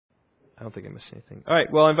I don't think I missed anything. All right,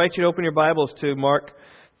 well, I invite you to open your Bibles to Mark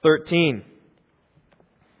 13.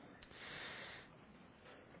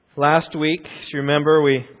 Last week, as you remember,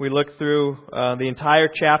 we looked through the entire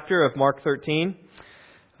chapter of Mark 13.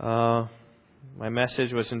 My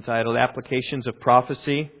message was entitled Applications of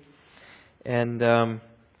Prophecy. And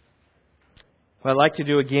what I'd like to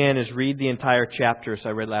do again is read the entire chapter as I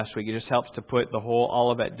read last week. It just helps to put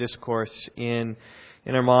all of that discourse in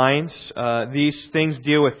our minds. These things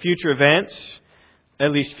deal with future events,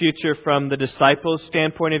 at least future from the disciples'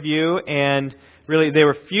 standpoint of view, and really they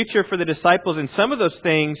were future for the disciples, and some of those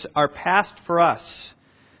things are past for us,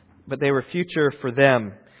 but they were future for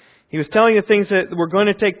them. He was telling the things that were going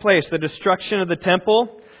to take place, the destruction of the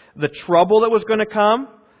temple, the trouble that was going to come,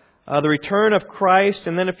 the return of Christ,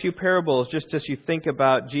 and then a few parables just as you think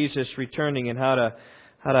about Jesus returning and how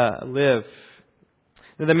to live.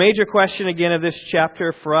 Now, the major question again of this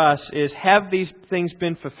chapter for us is, have these things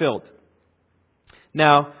been fulfilled?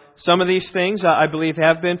 Now, some of these things I believe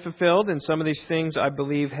have been fulfilled, and some of these things I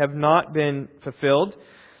believe have not been fulfilled.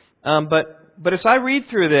 But as I read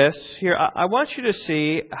through this here, I want you to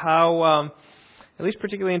see how, at least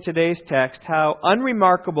particularly in today's text, how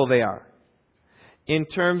unremarkable they are. In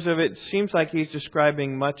terms of, it seems like he's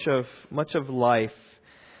describing much of life,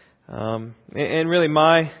 and really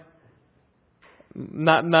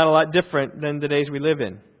not a lot different than the days we live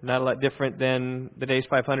in. Not a lot different than the days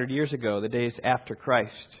 500 years ago, the days after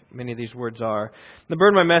Christ. Many of these words are. The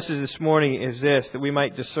burden of my message this morning is this, that we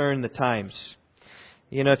might discern the times.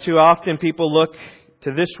 You know, too often people look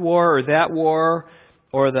to this war or that war,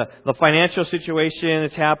 or the financial situation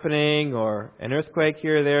that's happening, or an earthquake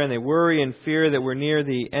here or there, and they worry and fear that we're near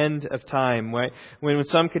the end of time. Right? When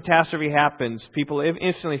some catastrophe happens, people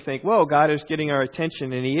instantly think, whoa, God is getting our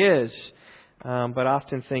attention, and He is. But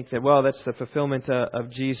often think that, well, that's the fulfillment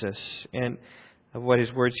of Jesus and of what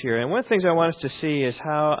His words here. And one of the things I want us to see is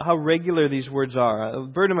how regular these words are. The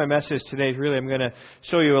burden of my message today is really, I'm going to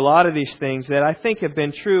show you a lot of these things that I think have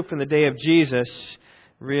been true from the day of Jesus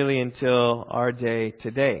really until our day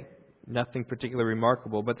today. Nothing particularly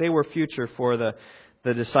remarkable, but they were future for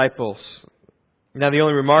the disciples. Now, the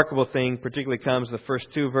only remarkable thing particularly comes the first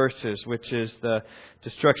two verses, which is the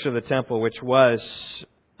destruction of the temple, which was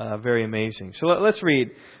very amazing. So let's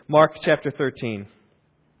read Mark chapter 13.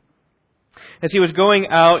 As He was going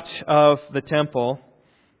out of the temple,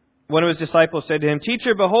 one of His disciples said to Him,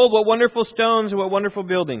 "Teacher, behold, what wonderful stones and what wonderful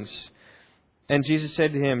buildings." And Jesus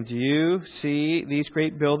said to him, "Do you see these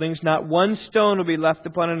great buildings? Not one stone will be left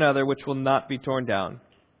upon another which will not be torn down."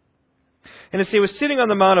 And as He was sitting on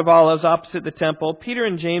the Mount of Olives opposite the temple, Peter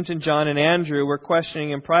and James and John and Andrew were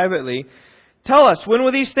questioning Him privately, "Tell us, when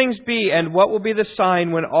will these things be, and what will be the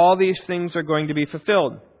sign when all these things are going to be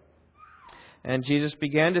fulfilled?" And Jesus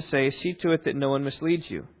began to say, "See to it that no one misleads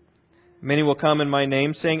you. Many will come in my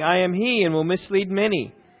name, saying, 'I am He,' and will mislead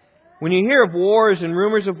many. When you hear of wars and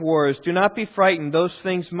rumors of wars, do not be frightened. Those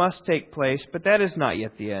things must take place, but that is not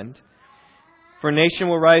yet the end. For nation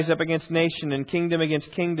will rise up against nation, and kingdom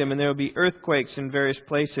against kingdom, and there will be earthquakes in various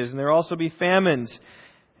places, and there will also be famines.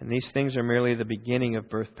 And these things are merely the beginning of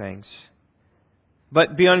birth pangs.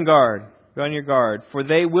 But be on guard, be on your guard, for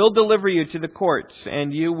they will deliver you to the courts,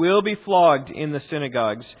 and you will be flogged in the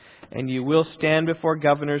synagogues, and you will stand before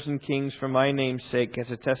governors and kings for my name's sake as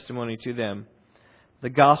a testimony to them. The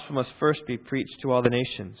gospel must first be preached to all the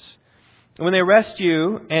nations. And when they arrest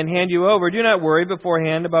you and hand you over, do not worry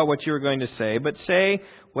beforehand about what you are going to say, but say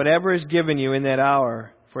whatever is given you in that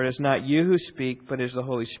hour, for it is not you who speak, but it is the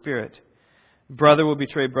Holy Spirit. Brother will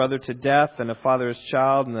betray brother to death, and a father his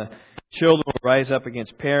child, and the children will rise up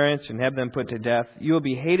against parents and have them put to death. You will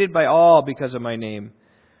be hated by all because of my name,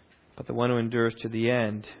 but the one who endures to the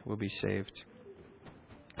end will be saved.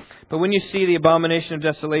 But when you see the abomination of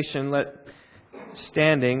desolation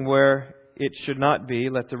standing where it should not be,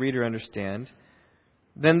 let the reader understand.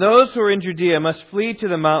 Then those who are in Judea must flee to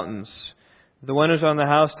the mountains. The one who's on the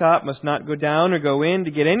housetop must not go down or go in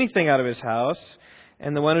to get anything out of his house.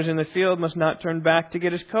 And the one who's in the field must not turn back to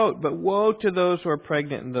get his coat. But woe to those who are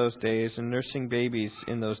pregnant in those days and nursing babies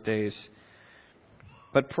in those days.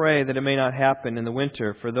 But pray that it may not happen in the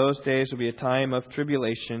winter, for those days will be a time of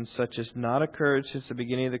tribulation, such as not occurred since the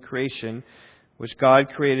beginning of the creation, which God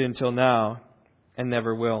created until now, and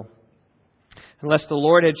never will. Unless the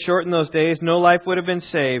Lord had shortened those days, no life would have been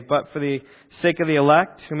saved. But for the sake of the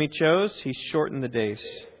elect whom He chose, He shortened the days.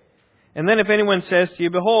 And then if anyone says to you,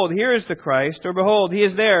 'Behold, here is the Christ,' or 'Behold, He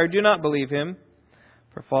is there,' do not believe him.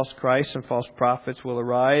 For false Christs and false prophets will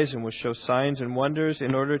arise and will show signs and wonders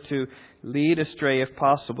in order to lead astray, if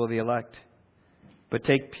possible, the elect. But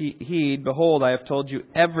take heed, behold, I have told you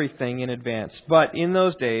everything in advance. But in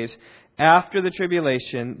those days After the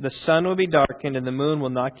tribulation, the sun will be darkened, and the moon will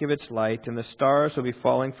not give its light, and the stars will be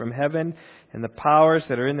falling from heaven, and the powers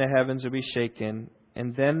that are in the heavens will be shaken.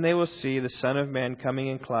 And then they will see the Son of Man coming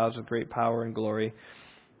in clouds with great power and glory.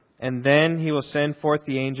 And then He will send forth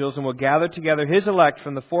the angels, and will gather together His elect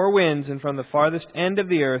from the four winds and from the farthest end of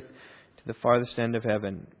the earth to the farthest end of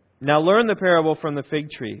heaven. Now learn the parable from the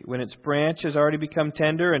fig tree. When its branch has already become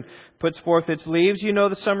tender and puts forth its leaves, you know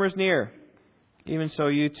the summer is near. Even so,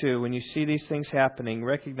 you too, when you see these things happening,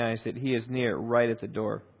 recognize that He is near, right at the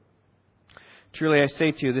door. Truly I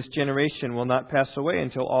say to you, this generation will not pass away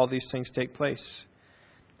until all these things take place.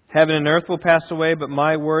 Heaven and earth will pass away, but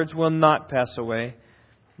my words will not pass away.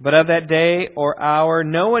 But of that day or hour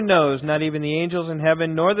no one knows, not even the angels in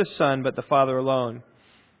heaven, nor the Son, but the Father alone.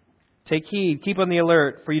 Take heed, keep on the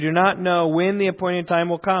alert, for you do not know when the appointed time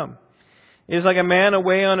will come. It is like a man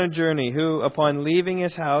away on a journey who, upon leaving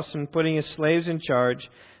his house and putting his slaves in charge,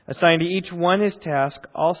 assigned to each one his task,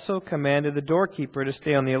 also commanded the doorkeeper to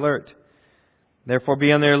stay on the alert. Therefore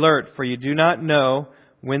be on the alert, for you do not know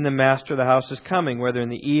when the master of the house is coming, whether in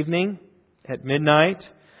the evening, at midnight,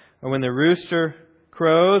 or when the rooster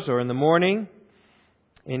crows, or in the morning,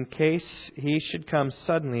 in case He should come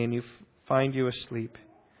suddenly and find you asleep.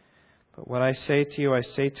 But what I say to you, I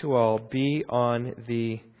say to all, be on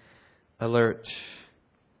the alert.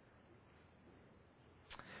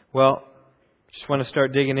 Well, just want to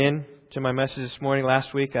start digging in to my message this morning.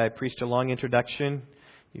 Last week I preached a long introduction.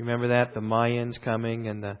 You remember that? The Mayans coming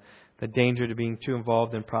and the danger to being too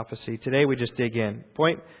involved in prophecy. Today we just dig in.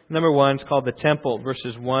 Point number 1 is called the temple,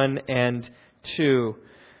 verses 1 and 2.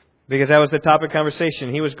 Because that was the topic of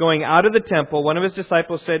conversation. He was going out of the temple. One of His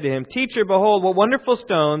disciples said to Him, "Teacher, behold, what wonderful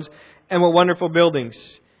stones and what wonderful buildings."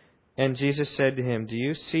 And Jesus said to him, "Do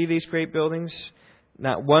you see these great buildings?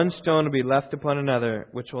 Not one stone will be left upon another,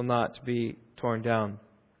 which will not be torn down."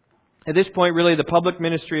 At this point, really, the public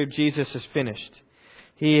ministry of Jesus is finished.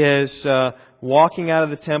 He is walking out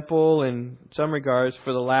of the temple in some regards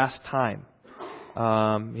for the last time.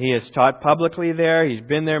 He has taught publicly there. He's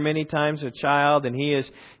been there many times as a child, and he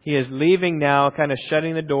is leaving now, kind of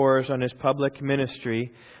shutting the doors on His public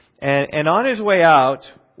ministry. And on His way out,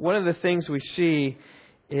 one of the things we see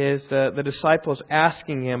is the disciples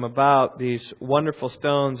asking Him about these wonderful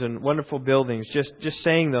stones and wonderful buildings, just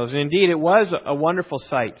saying those. And indeed, it was a wonderful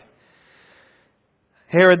sight.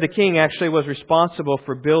 Herod the king actually was responsible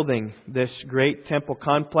for building this great temple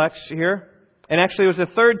complex here. And actually, it was the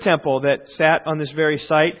third temple that sat on this very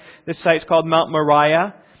site. This site's called Mount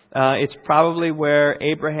Moriah. It's probably where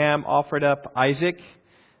Abraham offered up Isaac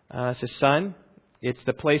as his son. It's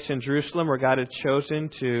the place in Jerusalem where God had chosen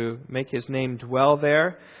to make His name dwell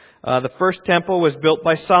there. The first temple was built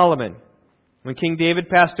by Solomon. When King David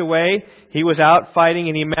passed away, he was out fighting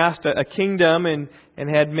and he amassed a kingdom and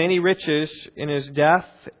had many riches in his death,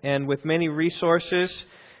 and with many resources,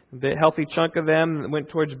 the healthy chunk of them went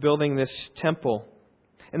towards building this temple.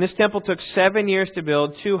 And this temple took 7 years to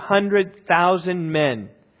build. 200,000 men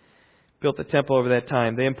built the temple over that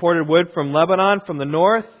time. They imported wood from Lebanon, from the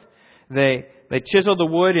north. They chiseled the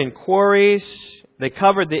wood in quarries. They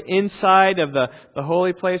covered the inside of the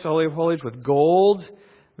holy place, the Holy of Holies, with gold.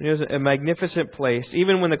 It was a magnificent place.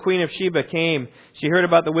 Even when the Queen of Sheba came, she heard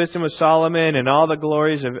about the wisdom of Solomon and all the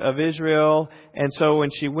glories of Israel. And so when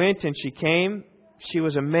she went and she came, she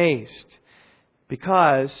was amazed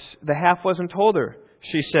because the half wasn't told her,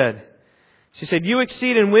 she said. She said, "You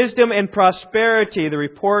exceed in wisdom and prosperity the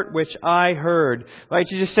report which I heard." Right?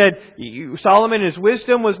 She just said, Solomon, his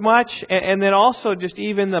wisdom was much, and then also just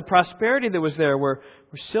even the prosperity that was there, where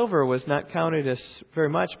silver was not counted as very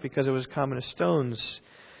much because it was common as stones.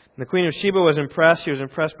 And the Queen of Sheba was impressed. She was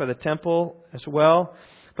impressed by the temple as well.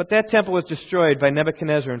 But that temple was destroyed by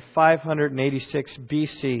Nebuchadnezzar in 586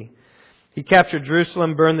 BC. He captured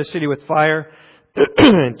Jerusalem, burned the city with fire,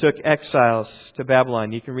 and took exiles to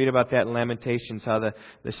Babylon. You can read about that in Lamentations, how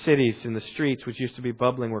the cities and the streets, which used to be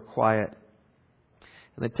bubbling, were quiet.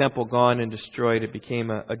 And the temple gone and destroyed, it became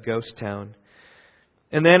a ghost town.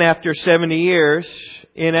 And then after 70 years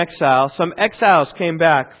in exile, some exiles came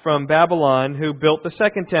back from Babylon who built the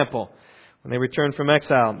second temple when they returned from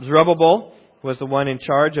exile. Zerubbabel was the one in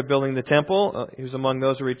charge of building the temple. He was among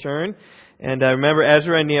those who returned. And remember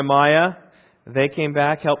Ezra and Nehemiah. They came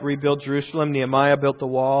back, helped rebuild Jerusalem. Nehemiah built the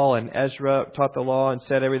wall, and Ezra taught the law and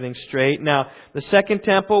set everything straight. Now, the second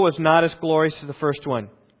temple was not as glorious as the first one.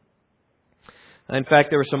 In fact,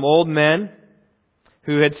 there were some old men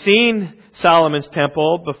who had seen Solomon's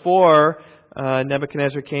temple before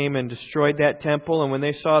Nebuchadnezzar came and destroyed that temple. And when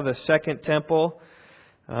they saw the second temple,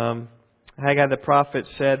 Haggai the prophet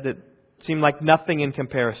said that it seemed like nothing in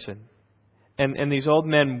comparison. And these old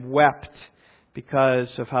men wept because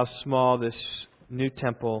of how small this new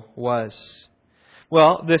temple was.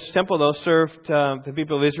 Well, this temple, though, served the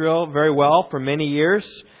people of Israel very well for many years.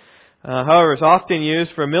 However, it's often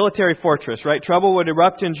used for a military fortress, right? Trouble would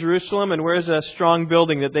erupt in Jerusalem, and where's a strong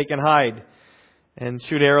building that they can hide and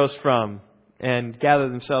shoot arrows from and gather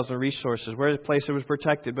themselves in resources? Where's a place that was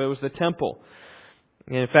protected? But it was the temple.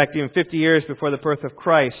 And in fact, even 50 years before the birth of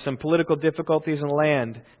Christ, some political difficulties in the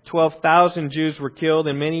land, 12,000 Jews were killed,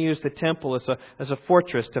 and many used the temple as a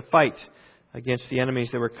fortress to fight against the enemies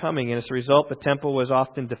that were coming. And as a result, the temple was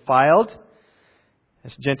often defiled,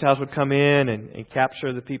 as Gentiles would come in and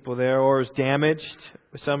capture the people there, or was damaged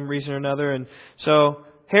for some reason or another. And so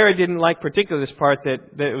Herod didn't like particularly this part that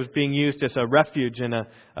it was being used as a refuge and a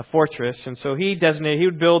fortress. And so he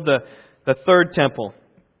would build the third temple,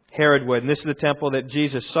 Herod would. And this is the temple that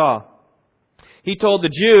Jesus saw. He told the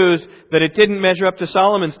Jews that it didn't measure up to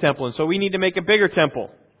Solomon's temple, and so we need to make a bigger temple.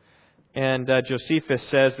 And Josephus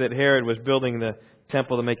says that Herod was building the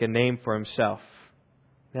temple to make a name for himself.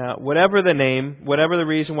 Now, whatever the name, whatever the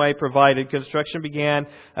reason why he provided, construction began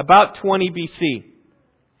about 20 BC.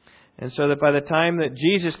 And so that by the time that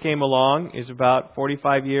Jesus came along is about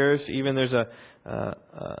 45 years. Even there's a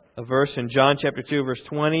verse in John chapter 2, verse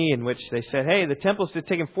 20, in which they said, hey, the temple's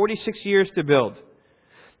taken 46 years to build.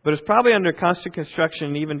 But it's probably under constant construction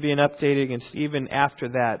and even being updated even after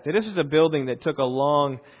that. This is a building that took a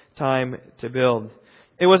long time to build.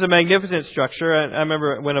 It was a magnificent structure. I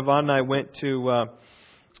remember when Yvonne and I went to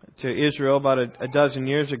Israel about a dozen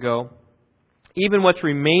years ago. Even what's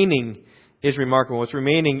remaining is remarkable. What's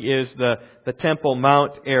remaining is the Temple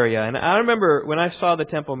Mount area. And I remember when I saw the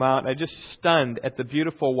Temple Mount, I just stunned at the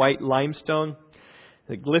beautiful white limestone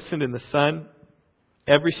that glistened in the sun.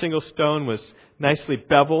 Every single stone was nicely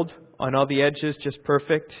beveled on all the edges, just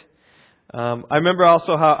perfect. I remember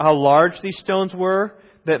also how large these stones were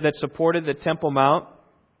that supported the Temple Mount.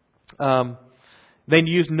 They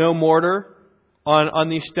used no mortar on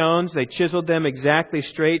these stones. They chiseled them exactly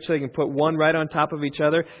straight so they can put one right on top of each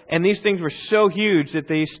other. And these things were so huge that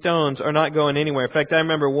these stones are not going anywhere. In fact, I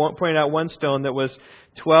remember pointing out one stone that was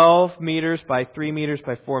 12 meters by 3 meters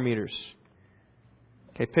by 4 meters.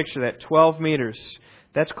 Okay, picture that, 12 meters.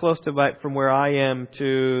 That's close to about from where I am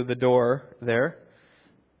to the door there.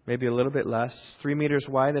 Maybe a little bit less. 3 meters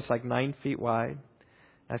wide, that's like 9 feet wide.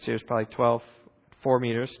 Actually, it was probably 4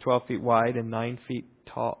 meters, 12 feet wide and 9 feet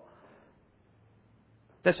tall.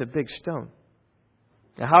 That's a big stone.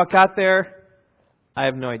 Now, how it got there, I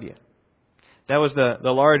have no idea. That was the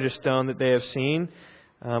largest stone that they have seen,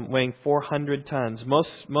 weighing 400 tons.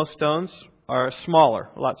 Most stones are smaller,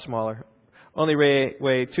 a lot smaller. Only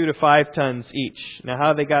weigh 2 to 5 tons each. Now,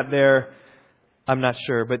 how they got there, I'm not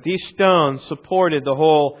sure. But these stones supported the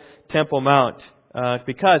whole Temple Mount.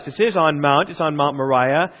 Because this is on Mount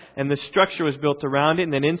Moriah, and the structure was built around it,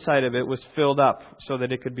 and then inside of it was filled up so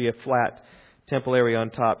that it could be a flat temple area on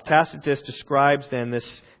top. Tacitus describes then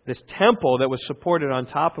this temple that was supported on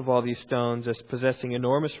top of all these stones as possessing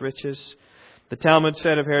enormous riches. The Talmud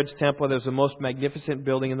said of Herod's temple that it was the most magnificent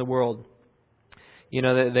building in the world. You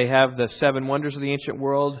know, they have the 7 wonders of the ancient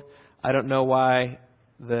world. I don't know why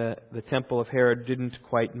the temple of Herod didn't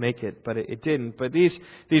quite make it, but it didn't. But these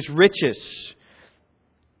riches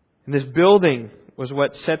and this building was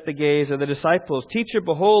what set the gaze of the disciples. Teacher,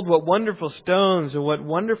 behold, what wonderful stones and what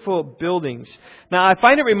wonderful buildings. Now, I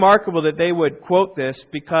find it remarkable that they would quote this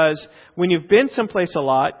because when you've been someplace a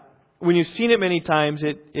lot, when you've seen it many times,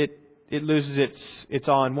 it loses its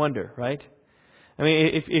awe and wonder, right? I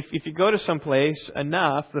mean, if you go to some place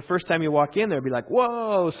enough, the first time you walk in there, it'll be like,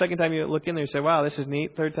 whoa. Second time you look in there, you say, wow, this is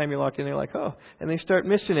neat. Third time you walk in there, you're like, oh. And they start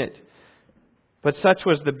missing it. But such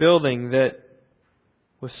was the building that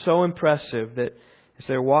was so impressive that as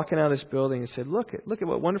they were walking out of this building, they said, look at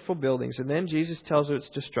what wonderful buildings. And then Jesus tells her its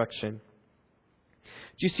destruction.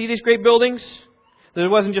 Do you see these great buildings? There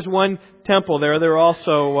wasn't just one temple there. There were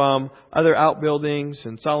also other outbuildings,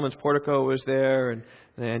 and Solomon's portico was there, and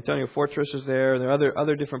the Antonia Fortress was there. There are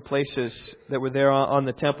other different places that were there on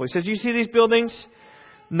the temple. He says, you see these buildings?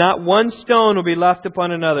 Not one stone will be left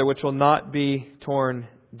upon another which will not be torn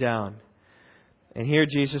down. And here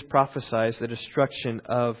Jesus prophesies the destruction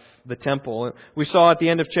of the temple. We saw at the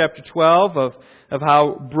end of chapter 12 of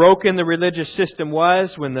how broken the religious system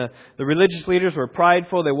was when the religious leaders were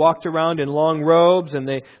prideful. They walked around in long robes and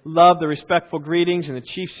they loved the respectful greetings and the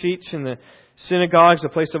chief seats in the synagogues, the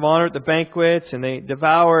place of honor at the banquets, and they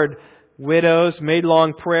devoured widows, made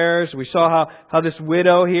long prayers. We saw how this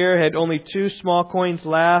widow here had only 2 small coins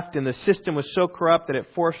left, and the system was so corrupt that it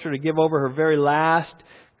forced her to give over her very last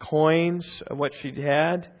coins of what she'd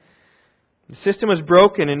had. The system was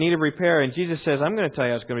broken in need of repair, and Jesus says, I'm going to tell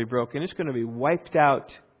you how it's going to be broken. It's going to be wiped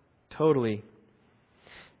out totally.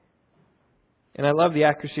 And I love the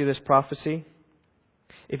accuracy of this prophecy.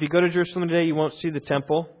 If you go to Jerusalem today, you won't see the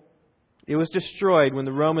temple. It was destroyed when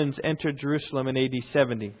the Romans entered Jerusalem in AD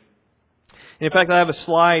 70. And in fact, I have a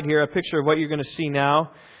slide here, a picture of what you're going to see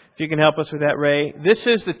now. If you can help us with that, Ray. This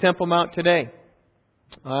is the Temple Mount today.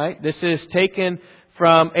 All right, this is taken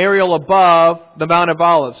from aerial above the Mount of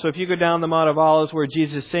Olives. So if you go down the Mount of Olives where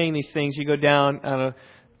Jesus is saying these things, you go down, I don't know,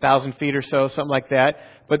 1,000 feet or so, something like that.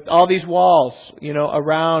 But all these walls,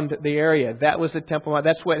 around the area, that was the Temple Mount.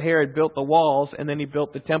 That's what Herod built, the walls, and then he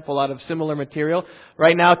built the temple out of similar material.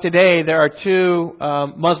 Right now, today, there are two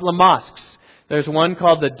Muslim mosques. There's one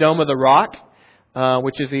called the Dome of the Rock,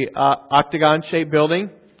 which is the octagon-shaped building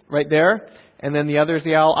right there. And then the other is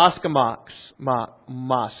the Al-Aqsa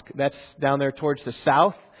Mosque. That's down there towards the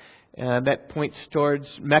south. That points towards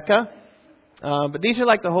Mecca. But these are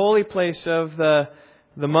like the holy place of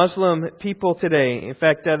the Muslim people today. In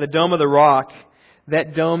fact, the Dome of the Rock,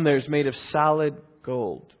 that dome there is made of solid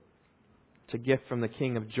gold. It's a gift from the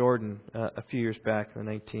king of Jordan a few years back in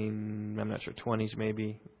the 20s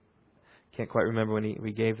maybe. Can't quite remember when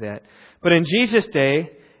he gave that. But in Jesus'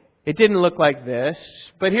 day, it didn't look like this.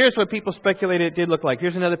 But here's what people speculated it did look like.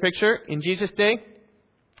 Here's another picture in Jesus' day.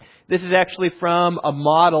 This is actually from a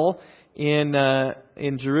model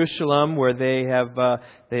in Jerusalem where they have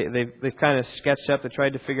they've kind of sketched up. They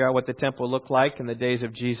tried to figure out what the temple looked like in the days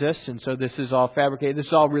of Jesus, and so this is all fabricated. This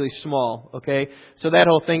is all really small. Okay, so that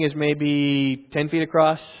whole thing is maybe 10 feet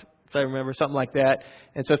across, if I remember, something like that.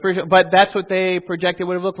 And so it's pretty, but that's what they projected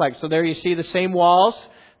would have looked like. So there you see the same walls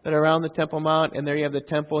that are around the Temple Mount, and there you have the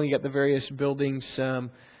temple, and you got the various buildings kind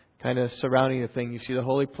of surrounding the thing. You see the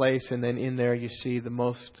holy place, and then in there you see the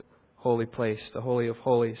most holy place, the Holy of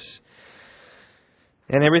Holies.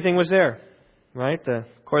 And everything was there, right? The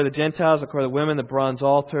court of the Gentiles, the court of the women, the bronze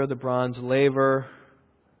altar, the bronze laver,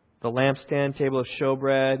 the lampstand, table of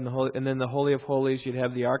showbread, and then the Holy of Holies. You'd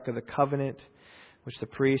have the Ark of the Covenant, which the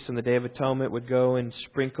priest on the Day of Atonement would go and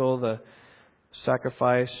sprinkle the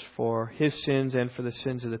sacrifice for his sins and for the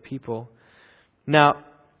sins of the people. Now,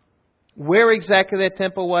 where exactly that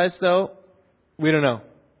temple was, though, we don't know.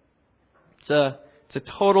 It's a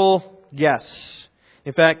total guess.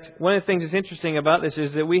 In fact, one of the things that's interesting about this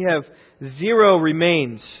is that we have zero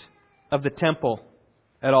remains of the temple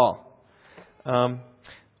at all.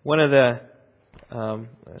 One of the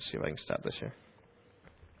let's see if I can stop this here.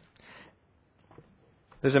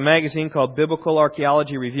 There's a magazine called Biblical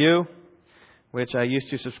Archaeology Review, which I used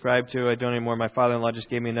to subscribe to. I don't anymore. My father-in-law just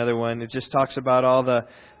gave me another one. It just talks about all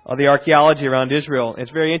the archaeology around Israel.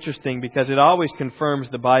 It's very interesting because it always confirms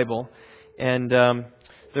the Bible. And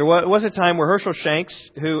there was a time where Herschel Shanks,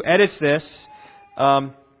 who edits this,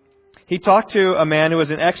 he talked to a man who was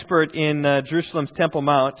an expert in Jerusalem's Temple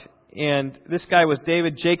Mount. And this guy was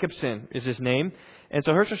David Jacobson, is his name. And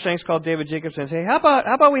so Herschel Shanks called David Jacobson and said, hey, how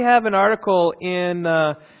about we have an article in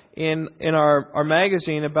our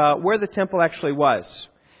magazine about where the temple actually was.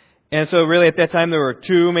 And so really at that time there were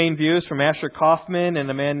two main views from Asher Kaufman and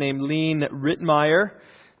a man named Lean Rittmeyer.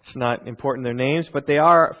 It's not important their names, but they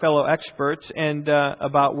are fellow experts and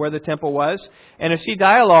about where the temple was. And as he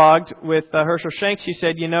dialogued with Herschel Shanks, he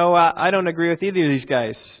said, I don't agree with either of these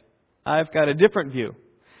guys. I've got a different view.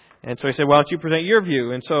 And so he said, why don't you present your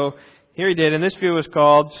view? And so here he did, and this view was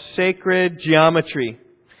called Sacred Geometry.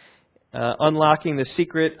 Unlocking the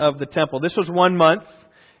secret of the temple. This was 1 month,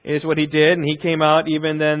 is what he did, and he came out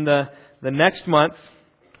even then the next month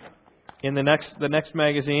in the next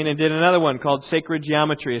magazine and did another one called Sacred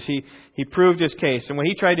Geometry as he proved his case. And what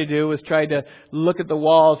he tried to do was try to look at the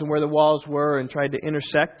walls and where the walls were and tried to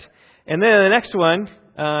intersect. And then the next one,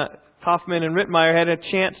 Kaufman and Rittmeyer had a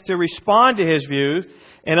chance to respond to his view,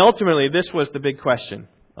 and ultimately this was the big question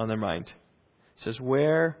on their mind. It says,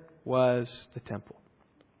 where was the temple?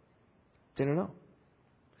 They don't know.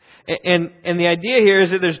 And the idea here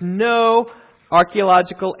is that there's no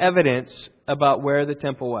archaeological evidence about where the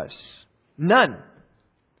temple was. None.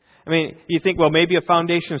 I mean, you think, well, maybe a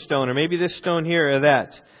foundation stone, or maybe this stone here or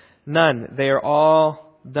that. None. They are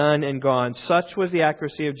all done and gone. Such was the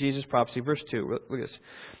accuracy of Jesus' prophecy. Verse 2. Look at this.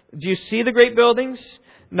 Do you see the great buildings?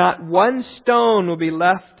 Not one stone will be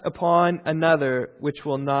left upon another which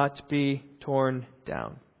will not be torn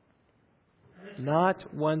down.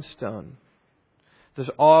 Not one stone. Those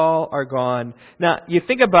all are gone. Now, you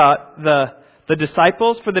think about the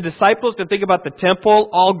disciples. For the disciples to think about the temple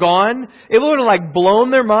all gone, it would have blown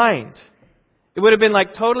their mind. It would have been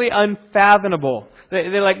totally unfathomable. They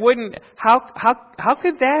wouldn't. How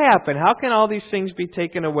could that happen? How can all these things be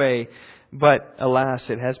taken away? But alas,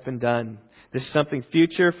 it has been done. This is something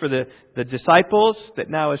future for the disciples that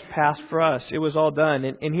now is past for us. It was all done.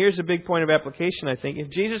 And here's a big point of application, I think. If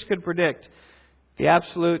Jesus could predict the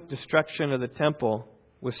absolute destruction of the temple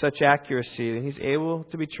with such accuracy, then He's able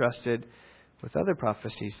to be trusted with other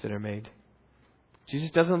prophecies that are made.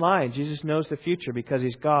 Jesus doesn't lie. Jesus knows the future because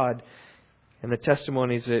He's God. And the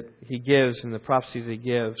testimonies that He gives and the prophecies He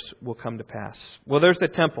gives will come to pass. Well, there's the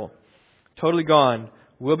temple. Totally gone.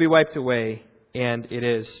 Will be wiped away. And it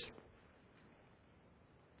is.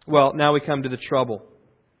 Well, now we come to the trouble.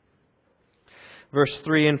 Verse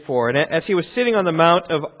 3 and 4. And as He was sitting on the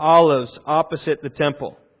Mount of Olives opposite the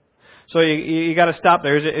temple. So you got to stop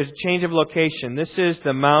there. There's a change of location. This is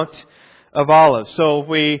the Mount of Olives. So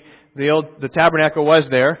the tabernacle was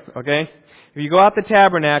there, okay? If you go out the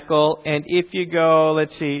tabernacle, and if you go,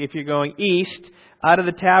 if you're going east out of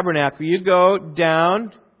the tabernacle, you go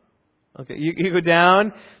down. Okay, you go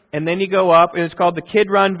down, and then you go up, and it's called the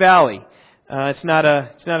Kidron Valley. It's not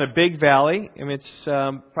a big valley. I mean, it's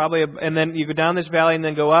and then you go down this valley, and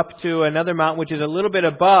then go up to another mountain, which is a little bit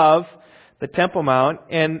above the Temple Mount,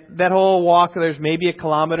 and that whole walk, there's maybe a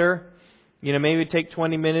kilometer. Maybe take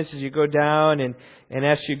 20 minutes as you go down and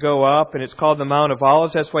as you go up. And it's called the Mount of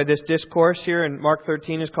Olives. That's why this discourse here in Mark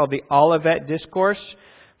 13 is called the Olivet Discourse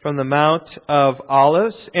from the Mount of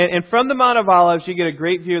Olives. And from the Mount of Olives, you get a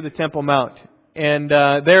great view of the Temple Mount. And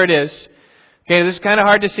there it is. Okay, this is kind of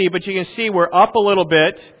hard to see, but you can see we're up a little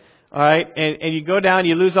bit. All right, and you go down,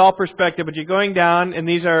 you lose all perspective, but you're going down, and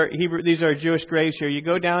these are Jewish graves here. You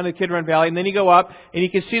go down to Kidron Valley, and then you go up, and you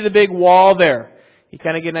can see the big wall there. You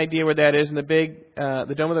kind of get an idea where that is, and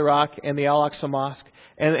the Dome of the Rock and the Al-Aqsa Mosque.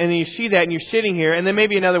 And you see that, and you're sitting here, and then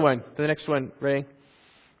maybe another one. The next one, Ray.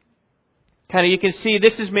 Kind of, you can see,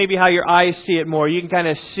 this is maybe how your eyes see it more. You can kind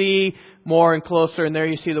of see more and closer, and there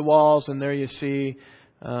you see the walls, and there you see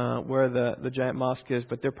where the giant mosque is.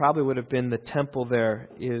 But there probably would have been the temple there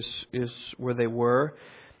is where they were.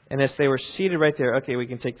 And as they were seated right there, okay, we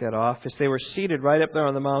can take that off. As they were seated right up there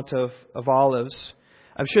on the Mount of Olives,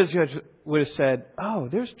 I'm sure the judge would have said, "Oh,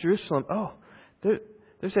 there's Jerusalem. Oh,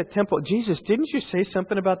 there's that temple. Jesus, didn't you say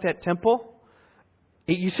something about that temple?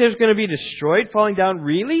 You said it was going to be destroyed, falling down?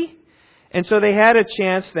 Really?" And so they had a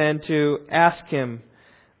chance then to ask Him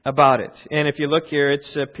about it. And if you look here,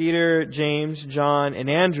 it's Peter, James, John, and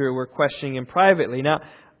Andrew were questioning Him privately. Now,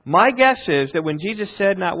 my guess is that when Jesus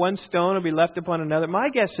said not one stone will be left upon another, my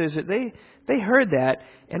guess is that they heard that,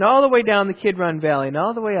 and all the way down the Kidron Valley and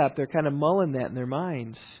all the way up, they're kind of mulling that in their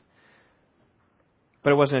minds.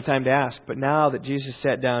 But it wasn't a time to ask. But now that Jesus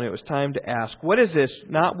sat down, it was time to ask. What is this?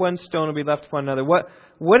 Not one stone will be left upon another.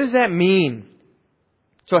 What does that mean?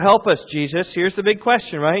 So help us, Jesus. Here's the big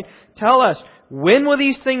question, right? Tell us, when will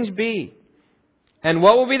these things be? And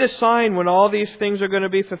what will be the sign when all these things are going to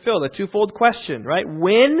be fulfilled? A twofold question, right?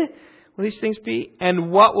 When will these things be?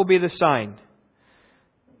 And what will be the sign?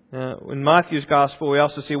 In Matthew's Gospel, we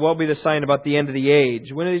also see what will be the sign about the end of the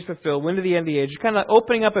age. When are these fulfilled? When are the end of the age? You're kind of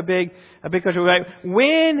opening up a big question. Right?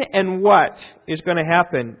 When and what is going to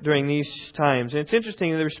happen during these times? And it's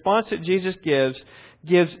interesting, the response that Jesus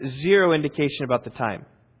gives zero indication about the time.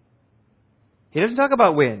 He doesn't talk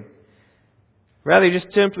about when. Rather, He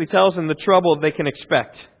just simply tells them the trouble they can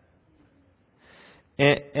expect.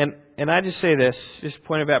 And I just say this, just a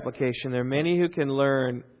point of application. There are many who can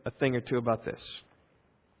learn a thing or two about this.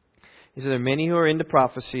 He said there are many who are into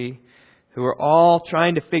prophecy, who are all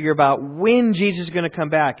trying to figure out when Jesus is going to come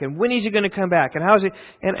back, and when is He going to come back, and how is He.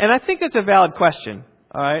 And I think that's a valid question.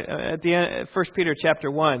 All right, at the end, 1 Peter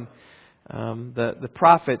chapter 1. The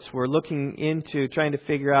prophets were looking into trying to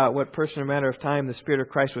figure out what person or matter of time the Spirit of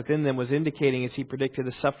Christ within them was indicating as He predicted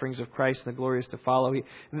the sufferings of Christ and the glories to follow.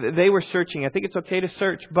 They were searching. I think it's okay to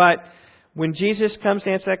search, but when Jesus comes to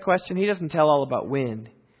answer that question, He doesn't tell all about when.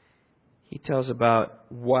 He tells about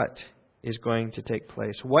what is going to take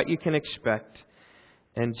place, what you can expect.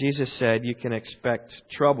 And Jesus said you can expect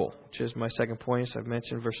trouble, which is my second point. As I've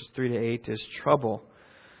mentioned, verses 3 to 8 is trouble.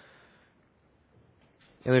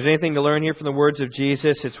 And there's anything to learn here from the words of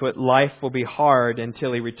Jesus, it's what life will be hard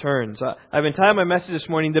until He returns. I've entitled my message this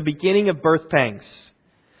morning, The Beginning of Birth Pangs,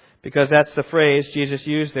 because that's the phrase Jesus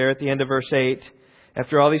used there at the end of verse 8.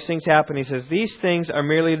 After all these things happen, He says, these things are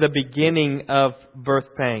merely the beginning of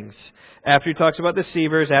birth pangs. After He talks about the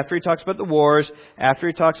deceivers, after He talks about the wars, after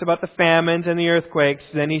He talks about the famines and the earthquakes,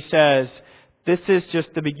 then He says, this is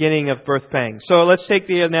just the beginning of birth pangs. So let's take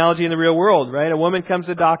the analogy in the real world, right? A woman comes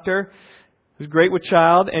to the doctor who's great with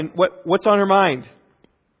child, and what's on her mind?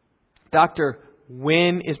 Doctor,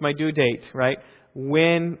 when is my due date, right?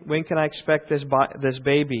 When can I expect this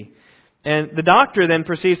baby? And the doctor then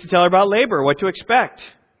proceeds to tell her about labor, what to expect.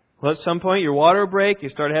 Well, at some point your water will break, you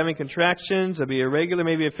start having contractions, there'll be irregular,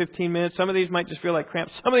 maybe a 15 minutes. Some of these might just feel like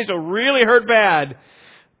cramps. Some of these will really hurt bad.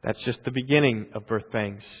 That's just the beginning of birth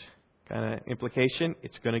pangs. Kind of implication,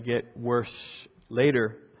 it's going to get worse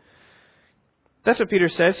later. That's what Peter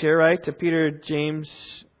says here, right? To Peter, James,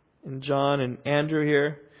 and John, and Andrew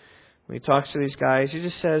here. When he talks to these guys, he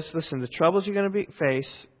just says, listen, the troubles you're going to face,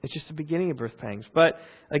 it's just the beginning of birth pangs. But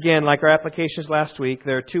again, like our applications last week,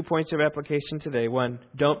 there are 2 points of application today. One,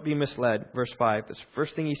 don't be misled. Verse 5, that's the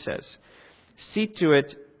first thing he says. See to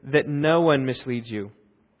it that no one misleads you.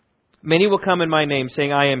 Many will come in my name,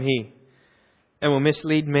 saying, I am He, and will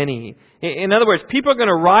mislead many. In other words, people are going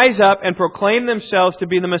to rise up and proclaim themselves to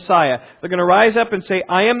be the Messiah. They're going to rise up and say,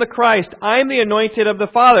 I am the Christ. I am the anointed of the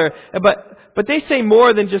Father. But they say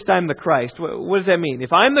more than just I'm the Christ. What does that mean?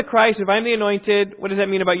 If I'm the Christ, if I'm the anointed, what does that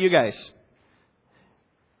mean about you guys?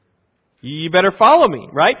 You better follow me,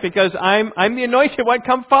 right? Because I'm the anointed one.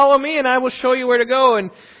 Come follow me and I will show you where to go.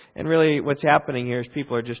 And really what's happening here is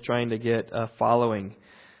people are just trying to get a following.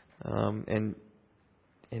 And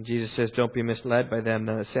Jesus says, don't be misled by them.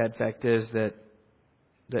 Now, the sad fact is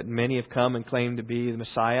that many have come and claimed to be the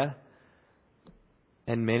Messiah.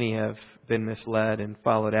 And many have been misled and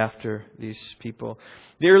followed after these people.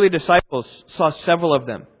 The early disciples saw several of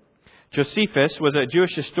them. Josephus was a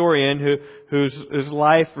Jewish historian whose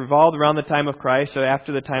life revolved around the time of Christ, so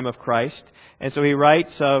after the time of Christ. And so he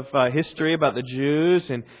writes of history about the Jews,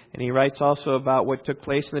 and he writes also about what took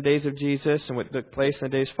place in the days of Jesus and what took place in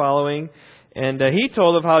the days following. And he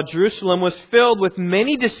told of how Jerusalem was filled with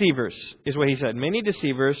many deceivers, is what he said. Many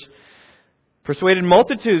deceivers persuaded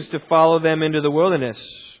multitudes to follow them into the wilderness.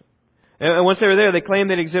 And once they were there, they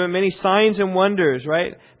claimed they'd exhibit many signs and wonders,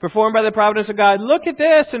 right? Performed by the providence of God. Look at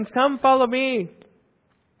this and come follow me.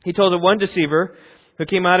 He told of one deceiver who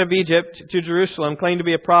came out of Egypt to Jerusalem, claimed to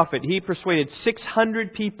be a prophet. He persuaded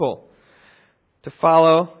 600 people to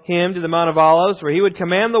follow him to the Mount of Olives, where he would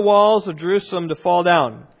command the walls of Jerusalem to fall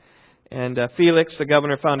down. And Felix, the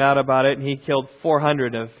governor, found out about it, and he killed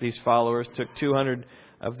 400 of these followers, took 200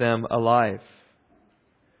 of them alive.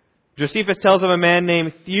 Josephus tells of a man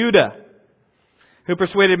named Theuda, who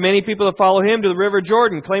persuaded many people to follow him to the River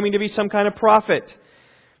Jordan, claiming to be some kind of prophet.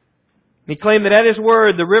 He claimed that at his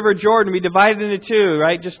word, the River Jordan would be divided into two,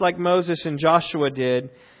 right? Just like Moses and Joshua did.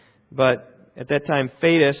 But at that time,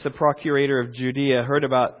 Theudas, the procurator of Judea, heard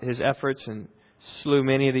about his efforts and slew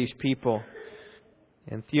many of these people.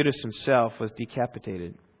 And Theudas himself was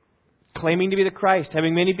decapitated, claiming to be the Christ,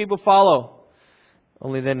 having many people follow,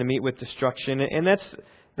 only then to meet with destruction. And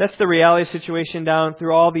that's the reality situation down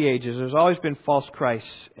through all the ages. There's always been false Christs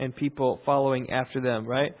and people following after them,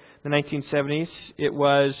 right? In the 1970s, it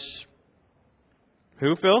was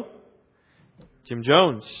who, Phil? Jim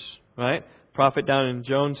Jones, right? Prophet down in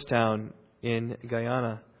Jonestown in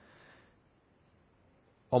Guyana.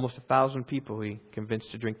 Almost 1,000 people he convinced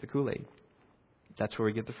to drink the Kool-Aid. That's where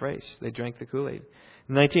we get the phrase. They drank the Kool-Aid.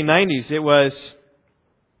 In the 1990s, it was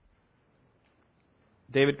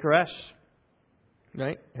David Koresh,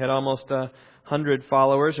 right? Had almost 100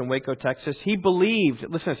 followers in Waco, Texas. He believed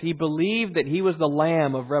that he was the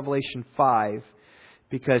Lamb of Revelation 5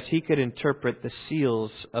 because he could interpret the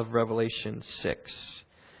seals of Revelation 6.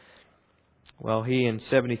 Well, he and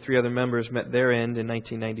 73 other members met their end in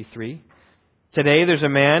 1993. Today, there's a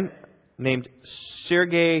man named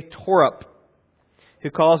Sergei Torup who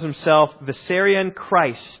calls himself Vissarion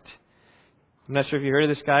Christ. I'm not sure if you heard of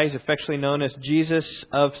this guy. He's affectionately known as Jesus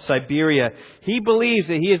of Siberia. He believes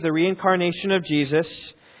that he is the reincarnation of Jesus.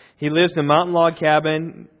 He lives in a mountain log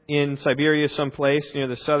cabin in Siberia someplace near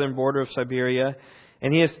the southern border of Siberia.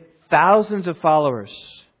 And he has thousands of followers.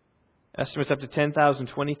 Estimates up to 10,000,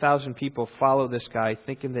 20,000 people follow this guy,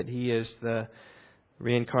 thinking that he is the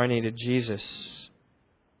reincarnated Jesus.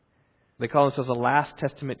 They call themselves a Last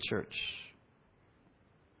Testament church.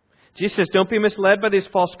 Jesus says, don't be misled by these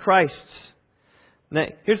false Christs. Now,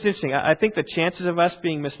 here's what's interesting. I think the chances of us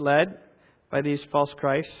being misled by these false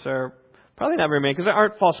Christs are probably not very many, because there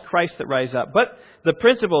aren't false Christs that rise up. But the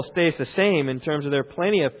principle stays the same in terms of there are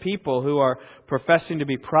plenty of people who are professing to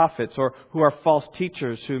be prophets or who are false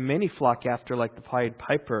teachers who many flock after, like the Pied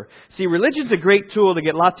Piper. See, religion's a great tool to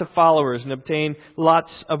get lots of followers and obtain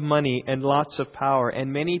lots of money and lots of power.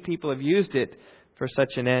 And many people have used it for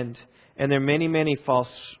such an end. And there are many, many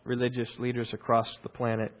false religious leaders across the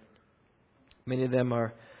planet. Many of them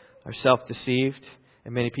are self-deceived,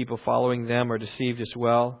 and many people following them are deceived as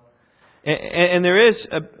well. And there is,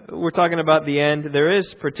 we're talking about the end, there is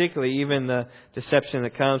particularly even the deception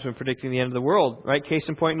that comes when predicting the end of the world, right? Case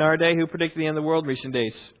in point in our day, who predicted the end of the world in recent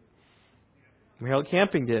days? Harold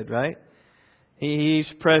Camping did, right? He's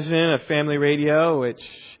president of Family Radio, which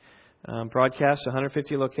broadcasts,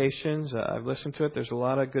 150 locations. I've listened to it. There's a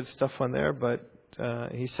lot of good stuff on there, but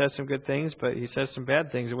he says some good things, but he says some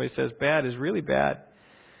bad things. The way he says bad is really bad.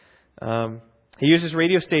 He used his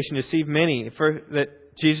radio station to deceive many that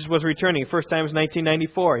Jesus was returning. First time was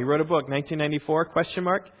 1994. He wrote a book, 1994, ?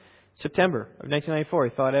 September of 1994.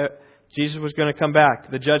 He thought Jesus was going to come back.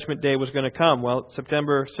 The judgment day was going to come. Well,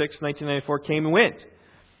 September 6, 1994 came and went.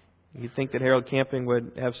 You'd think that Harold Camping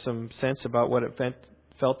would have some sense about what it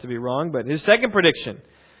felt to be wrong. But his second prediction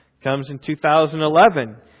comes in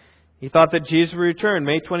 2011. He thought that Jesus would return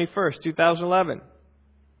May 21st, 2011.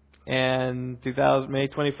 And May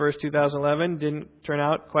 21st, 2011 didn't turn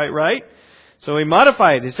out quite right. So he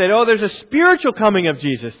modified it. He said, there's a spiritual coming of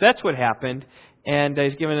Jesus. That's what happened. And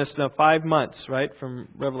he's given us 5 months, right, from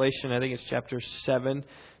Revelation, I think it's chapter 7,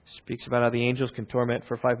 speaks about how the angels can torment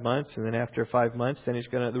for 5 months. And then after 5 months, then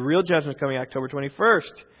the real judgment coming October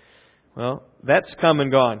 21st. Well, that's come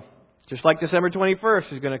and gone. Just like December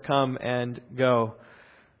 21st is going to come and go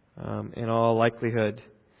in all likelihood.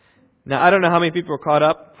 Now, I don't know how many people are caught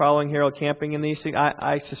up following Harold Camping in these things.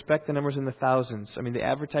 I suspect the number's in the thousands. I mean, the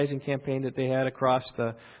advertising campaign that they had across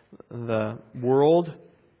the world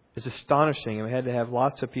is astonishing. And we had to have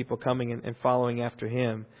lots of people coming and following after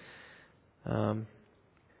him. And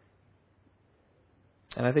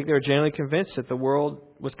I think they were generally convinced that the world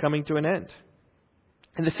was coming to an end.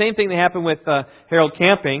 And the same thing that happened with Harold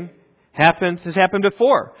Camping has happened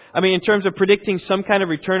before. I mean, in terms of predicting some kind of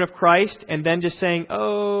return of Christ and then just saying,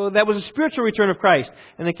 that was a spiritual return of Christ,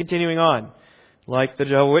 and then continuing on. Like the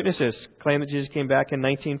Jehovah's Witnesses claim that Jesus came back in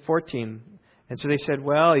 1914. And so they said,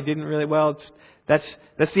 he didn't really, that's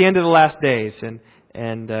the end of the last days.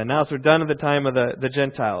 And now it's done at the time of the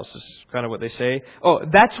Gentiles, is kind of what they say.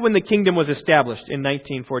 That's when the kingdom was established in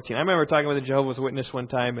 1914. I remember talking with a Jehovah's Witness one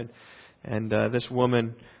time, and this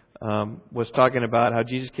woman was talking about how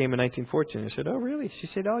Jesus came in 1914. I said, really? She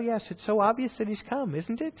said, yes, it's so obvious that He's come,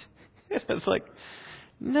 isn't it? I was like,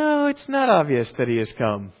 no, it's not obvious that He has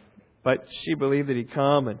come. But she believed that He'd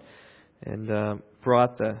come and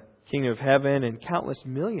brought the kingdom of heaven, and countless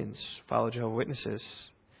millions followed Jehovah's Witnesses.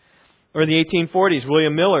 Or in the 1840s,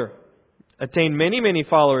 William Miller attained many, many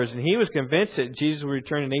followers, and he was convinced that Jesus would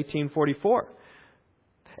return in 1844.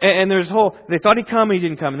 And there's they thought He'd come and He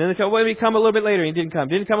didn't come. And then they thought, He'd come a little bit later and He didn't come.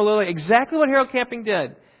 Didn't come a little later. Exactly what Harold Camping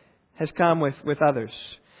did has come with others.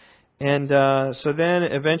 And so then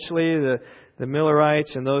eventually the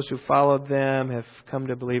Millerites and those who followed them have come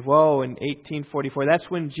to believe, in 1844, that's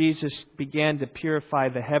when Jesus began to purify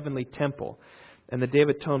the heavenly temple. And the Day of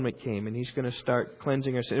Atonement came, and He's going to start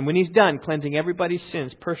cleansing our sins. And when He's done cleansing everybody's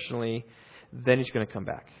sins personally, then He's going to come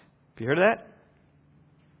back. Have you heard of that?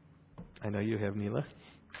 I know you have, Neela.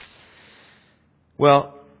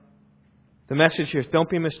 Well, the message here is don't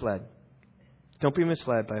be misled. Don't be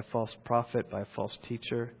misled by a false prophet, by a false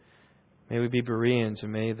teacher. May we be Bereans,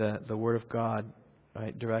 and may the Word of God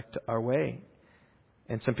direct our way.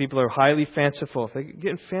 And some people are highly fanciful. If they're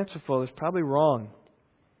getting fanciful, it's probably wrong.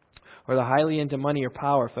 Or they're highly into money or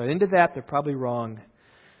power. If they're into that, they're probably wrong.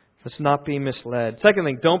 Let's not be misled.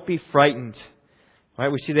 Secondly, don't be frightened. Right,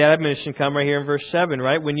 we see the admonition come right here in verse 7,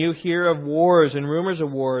 right? When you hear of wars and rumors of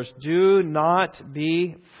wars, do not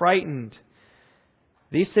be frightened.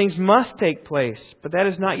 These things must take place, but that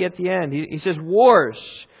is not yet the end. He says wars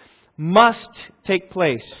must take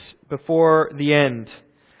place before the end.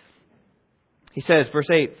 He says, verse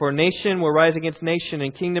 8, for nation will rise against nation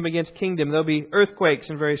and kingdom against kingdom. There'll be earthquakes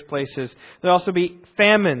in various places. There'll also be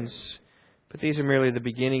famines, but these are merely the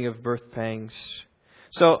beginning of birth pangs.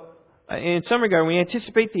 So, in some regard, when we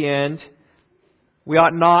anticipate the end, we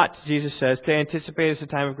ought not, Jesus says, to anticipate as a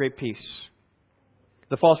time of great peace.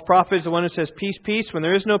 The false prophet is the one who says, peace, peace. When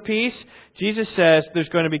there is no peace, Jesus says there's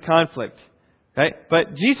going to be conflict. Right?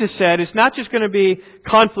 But Jesus said it's not just going to be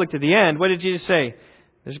conflict at the end. What did Jesus say?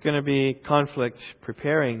 There's going to be conflict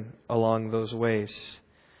preparing along those ways.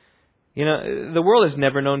 You know, the world has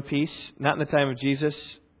never known peace. Not in the time of Jesus.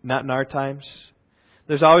 Not in our times.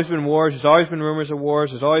 There's always been wars. There's always been rumors of wars.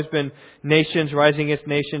 There's always been nations rising against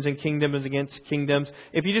nations and kingdoms against kingdoms.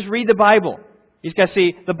 If you just read the Bible, you just got to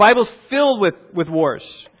see the Bible's filled with wars.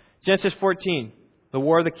 Genesis 14, the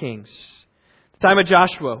War of the Kings. The time of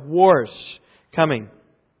Joshua, wars coming,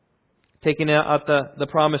 taking out the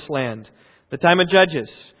promised land. The time of Judges,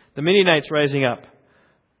 the Midianites rising up,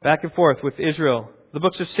 back and forth with Israel. The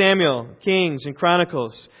books of Samuel, Kings, and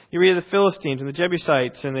Chronicles. You read the Philistines and the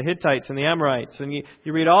Jebusites and the Hittites and the Amorites, and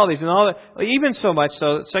you read all these and all that. Even so much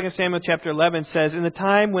so, 2 Samuel chapter 11 says, in the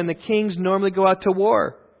time when the kings normally go out to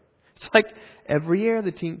war. It's like every year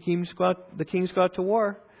the kings go out to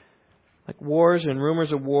war. Like wars and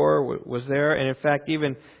rumors of war was there. And in fact,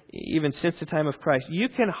 even since the time of Christ, you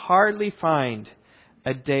can hardly find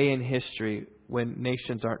a day in history when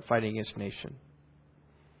nations aren't fighting against nation.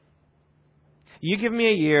 You give me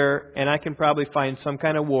a year, and I can probably find some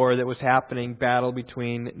kind of war that was happening, battle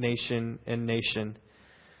between nation and nation.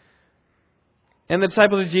 And the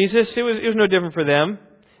disciples of Jesus, it was no different for them.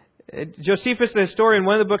 Josephus, the historian,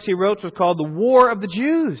 one of the books he wrote was called The War of the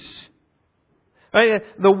Jews. Right?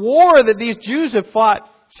 The war that these Jews have fought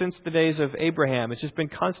since the days of Abraham. It's just been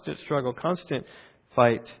constant struggle, constant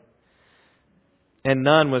fight. And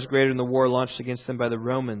none was greater than the war launched against them by the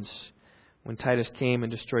Romans when Titus came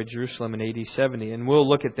and destroyed Jerusalem in AD 70. And we'll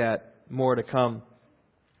look at that more to come.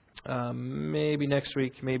 Maybe next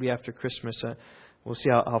week, maybe after Christmas. We'll see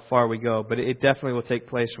how far we go. But it definitely will take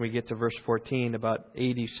place when we get to verse 14 about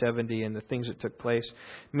AD 70 and the things that took place.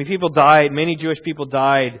 I mean, people died. Many Jewish people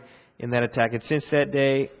died in that attack. And since that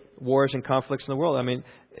day, wars and conflicts in the world. I mean,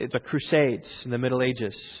 it's the Crusades in the Middle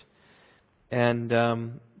Ages. And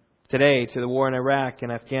today, to the war in Iraq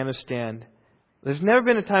and Afghanistan. There's never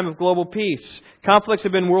been a time of global peace. Conflicts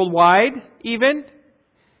have been worldwide, even.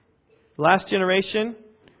 Last generation,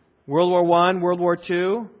 World War I, World War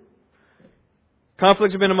II.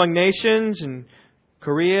 Conflicts have been among nations in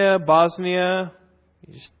Korea, Bosnia.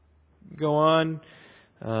 You just go on.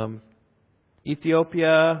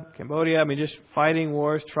 Ethiopia, Cambodia. I mean, just fighting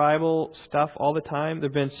wars, tribal stuff all the time. There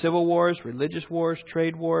have been civil wars, religious wars,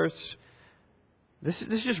 trade wars. This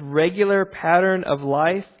is just regular pattern of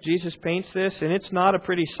life. Jesus paints this, and it's not a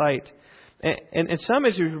pretty sight. And some,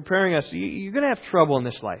 as He's preparing us, you're going to have trouble in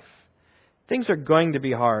this life. Things are going to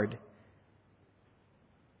be hard.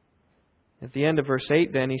 At the end of verse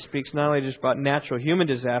 8, then, He speaks not only just about natural human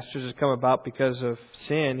disasters that come about because of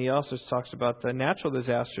sin, He also talks about the natural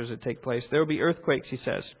disasters that take place. There will be earthquakes, He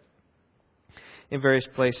says, in various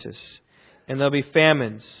places. And there'll be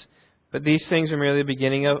famines. But these things are merely the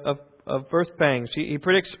beginning of birth pangs. He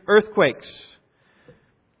predicts earthquakes.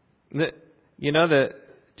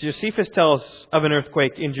 Josephus tells of an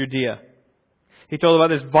earthquake in Judea. He told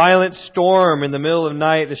about this violent storm in the middle of the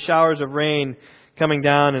night, the showers of rain coming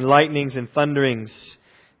down and lightnings and thunderings.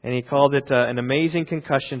 And he called it an amazing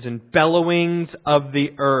concussions and bellowings of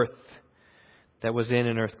the earth that was in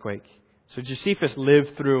an earthquake. So Josephus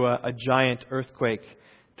lived through a giant earthquake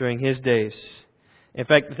during his days. In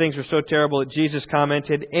fact, the things were so terrible that Jesus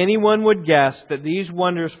commented, anyone would guess that these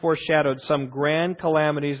wonders foreshadowed some grand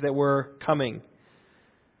calamities that were coming.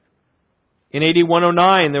 In AD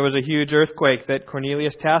 109, there was a huge earthquake that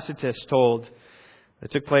Cornelius Tacitus told.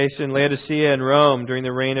 It took place in Laodicea and Rome during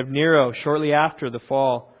the reign of Nero, shortly before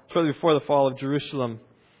the fall of Jerusalem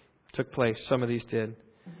took place. Some of these did.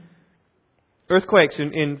 Earthquakes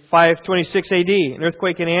in 526 AD. An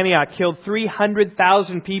earthquake in Antioch killed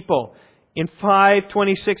 300,000 people. In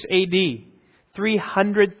 526 AD,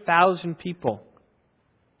 300,000 people.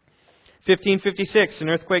 1556, an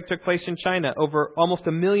earthquake took place in China. Over almost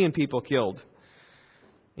 1 million people killed.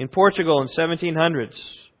 In Portugal in 1700s.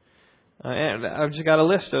 And I've just got a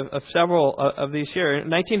list of several of these here. In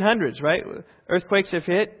 1900s, right? Earthquakes have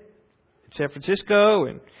hit San Francisco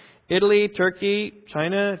and Italy, Turkey,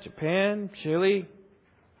 China, Japan, Chile,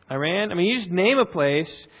 Iran. I mean, you just name a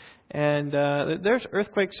place, and there's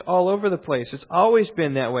earthquakes all over the place. It's always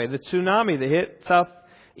been that way. The tsunami that hit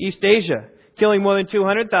Southeast Asia, killing more than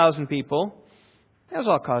 200,000 people, that was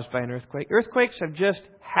all caused by an earthquake. Earthquakes have just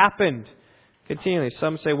happened continually.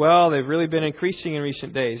 Some say, well, they've really been increasing in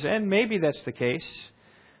recent days. And maybe that's the case.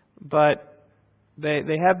 But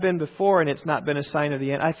they have been before, and it's not been a sign of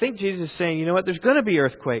the end. I think Jesus is saying, you know what, there's going to be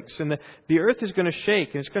earthquakes, and the earth is going to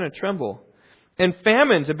shake, and it's going to tremble. And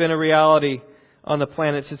famines have been a reality on the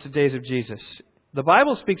planet since the days of Jesus. The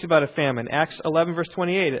Bible speaks about a famine. Acts 11, verse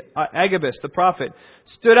 28, Agabus, the prophet,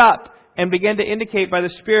 stood up and began to indicate by the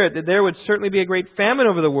Spirit that there would certainly be a great famine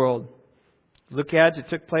over the world. Luke adds it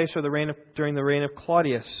took place during the reign of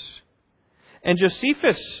Claudius. And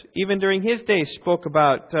Josephus, even during his days, spoke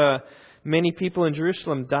about many people in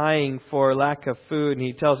Jerusalem dying for lack of food. And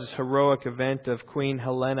he tells this heroic event of Queen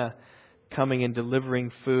Helena coming and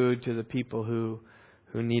delivering food to the people who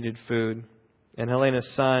needed food. And Helena's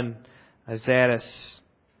son, Azatus,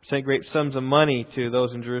 sent great sums of money to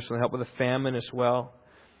those in Jerusalem to help with a famine as well.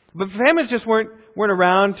 But famines just weren't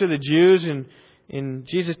around to the Jews in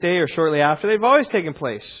Jesus' day or shortly after. They've always taken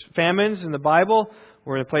place. Famines in the Bible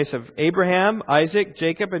were in the place of Abraham, Isaac,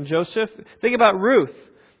 Jacob, and Joseph. Think about Ruth.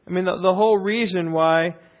 I mean, the whole reason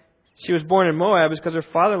why she was born in Moab is because her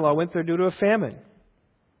father-in-law went there due to a famine.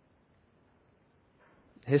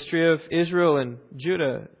 History of Israel and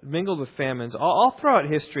Judah mingled with famines. All throughout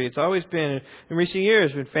history, it's always been, in recent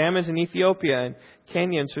years, been famines in Ethiopia and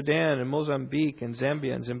Kenya and Sudan and Mozambique and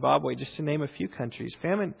Zambia and Zimbabwe, just to name a few countries.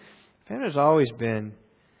 Famine has always been.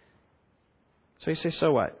 So you say,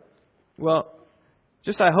 so what? Well,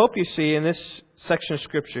 just I hope you see in this section of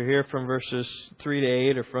Scripture here from verses 3 to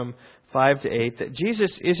 8 or from 5 to 8 that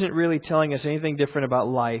Jesus isn't really telling us anything different about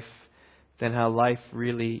life than how life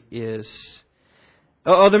really is.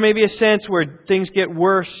 Oh, there may be a sense where things get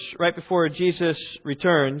worse right before Jesus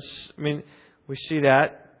returns. I mean, we see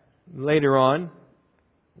that later on,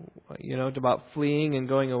 it's about fleeing and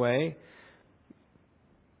going away.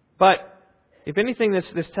 But if anything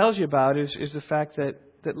this tells you about is the fact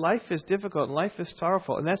that life is difficult and life is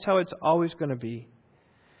sorrowful, and that's how it's always going to be.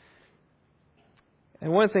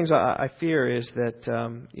 And one of the things I fear is that,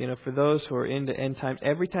 for those who are into end times,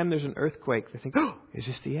 every time there's an earthquake, they think, oh, is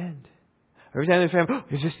this the end? Every time they say, oh,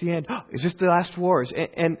 is this the end? Oh, is this the last wars?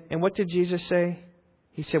 And what did Jesus say?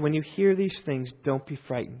 He said, when you hear these things, don't be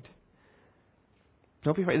frightened.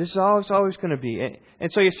 Don't be frightened. This is all it's always going to be.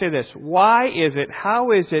 And so you say this,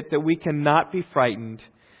 how is it that we cannot be frightened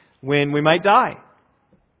when we might die?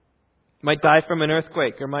 Might die from an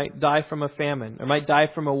earthquake, or might die from a famine, or might die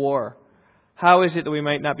from a war. How is it that we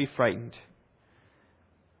might not be frightened?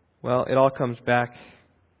 Well, it all comes back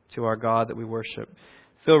to our God that we worship.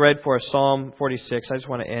 Phil read for us Psalm 46. I just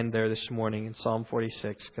want to end there this morning in Psalm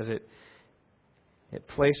 46 because it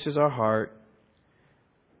places our heart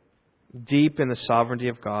deep in the sovereignty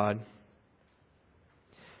of God.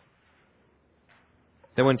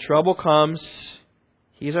 That when trouble comes,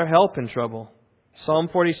 He's our help in trouble. Psalm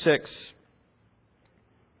 46.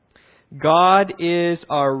 God is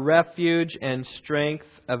our refuge and strength,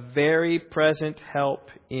 a very present help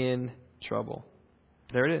in trouble.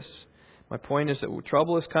 There it is. My point is that when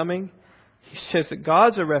trouble is coming, He says that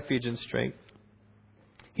God's a refuge and strength.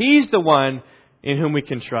 He's the one in whom we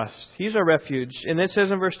can trust. He's our refuge. And it says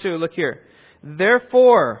in verse 2, look here.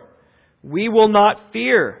 Therefore, we will not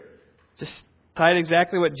fear. Just tied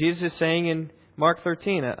exactly what Jesus is saying in Mark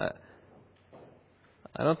 13.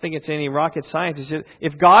 I don't think it's any rocket science. It's just,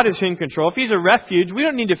 if God is in control, if He's a refuge, we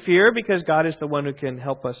don't need to fear because God is the one who can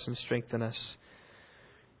help us and strengthen us.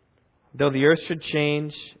 Though the earth should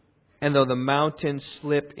change, and though the mountains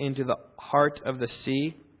slip into the heart of the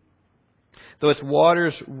sea, though its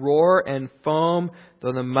waters roar and foam,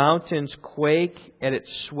 though the mountains quake at its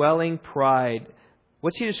swelling pride.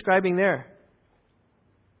 What's He describing there?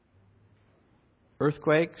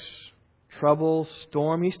 Earthquakes, trouble,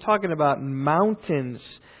 storm. He's talking about mountains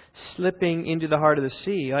slipping into the heart of the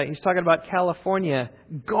sea. He's talking about California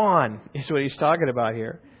gone, is what He's talking about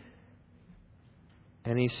here.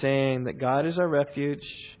 And He's saying that God is our refuge.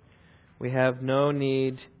 We have no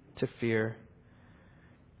need to fear.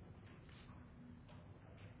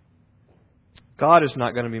 God is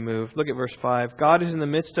not going to be moved. Look at verse 5. God is in the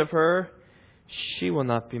midst of her. She will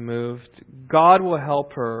not be moved. God will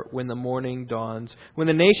help her when the morning dawns. When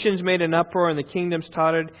the nations made an uproar and the kingdoms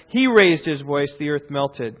tottered, He raised His voice, the earth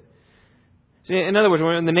melted. See, in other words,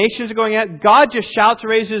 when the nations are going out, God just shouts,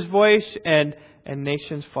 raises His voice, and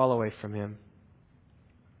nations fall away from Him.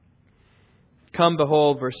 Come,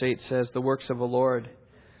 behold, verse 8 says, the works of the Lord,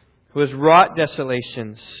 who has wrought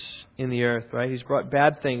desolations in the earth, right? He's brought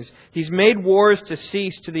bad things. He's made wars to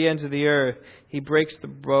cease to the ends of the earth. He breaks the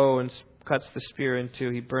bow and cuts the spear in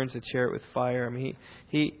two. He burns the chariot with fire. I mean,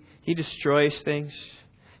 he destroys things.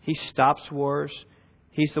 He stops wars.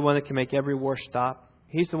 He's the one that can make every war stop.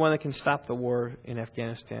 He's the one that can stop the war in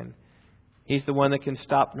Afghanistan. He's the one that can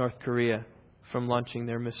stop North Korea from launching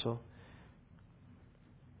their missile.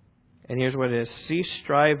 And here's what it is. Cease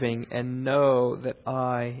striving and know that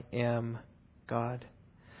I am God.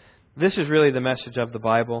 This is really the message of the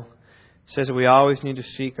Bible. It says that we always need to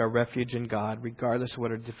seek our refuge in God, regardless of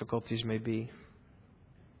what our difficulties may be.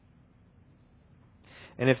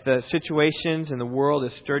 And if the situations in the world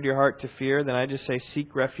have stirred your heart to fear, then I just say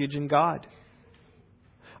seek refuge in God.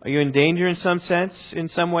 Are you in danger in some sense, in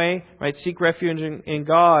some way? Right? Seek refuge in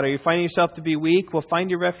God. Are you finding yourself to be weak? Well, find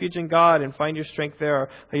your refuge in God and find your strength there.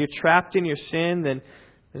 Are you trapped in your sin? Then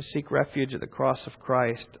seek refuge at the cross of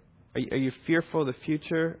Christ. Are you fearful of the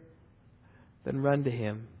future? Then run to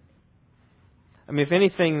Him. I mean, if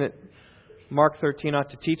anything that Mark 13 ought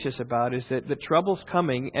to teach us about is that the trouble's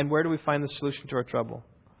coming, and where do we find the solution to our trouble?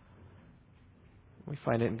 We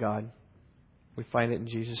find it in God. We find it in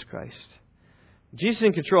Jesus Christ. Jesus is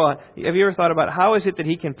in control. Have you ever thought about how is it that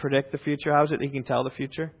He can predict the future? How is it that He can tell the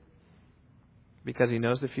future? Because He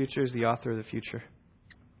knows the future. He's the author of the future.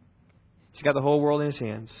 He's got the whole world in His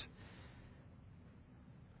hands.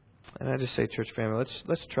 And I just say, church family,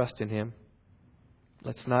 let's trust in Him.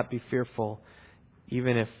 Let's not be fearful,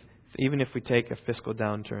 even if we take a fiscal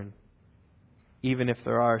downturn, even if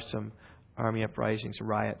there are some army uprisings,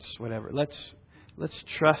 riots, whatever. Let's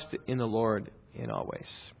trust in the Lord in all ways.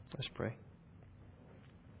 Let's pray.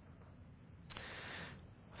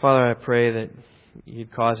 Father, I pray that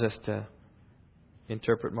You'd cause us to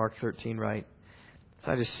interpret Mark 13 right.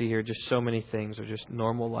 I just see here just so many things of just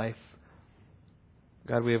normal life.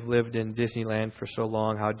 God, we have lived in Disneyland for so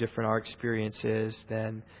long, how different our experience is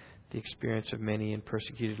than the experience of many in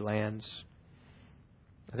persecuted lands.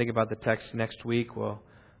 I think about the text next week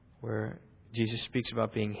where Jesus speaks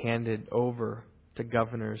about being handed over to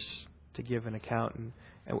governors to give an account.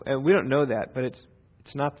 And we don't know that, but it's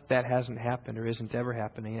not that hasn't happened or isn't ever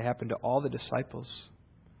happening. It happened to all the disciples.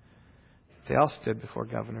 They all stood before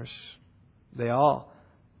governors. They all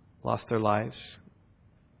lost their lives,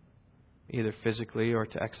 either physically or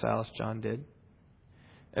to exile, as John did.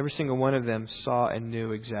 Every single one of them saw and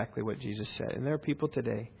knew exactly what Jesus said. And there are people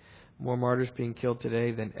today, more martyrs being killed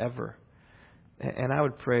today than ever. And I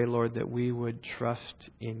would pray, Lord, that we would trust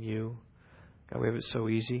in You. God, we have it so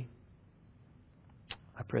easy.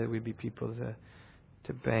 I pray that we'd be people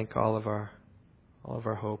to bank all of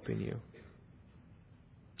our hope in You.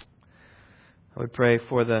 I would pray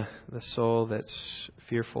for the soul that's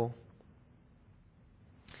fearful,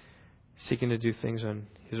 seeking to do things on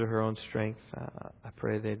his or her own strength. I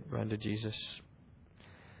pray they'd run to Jesus.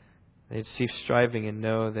 They'd cease striving and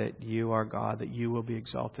know that You are God, that You will be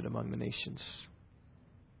exalted among the nations.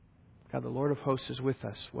 God, the Lord of hosts is with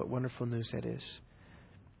us. What wonderful news that is.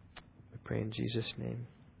 We pray in Jesus' name.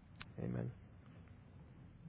 Amen.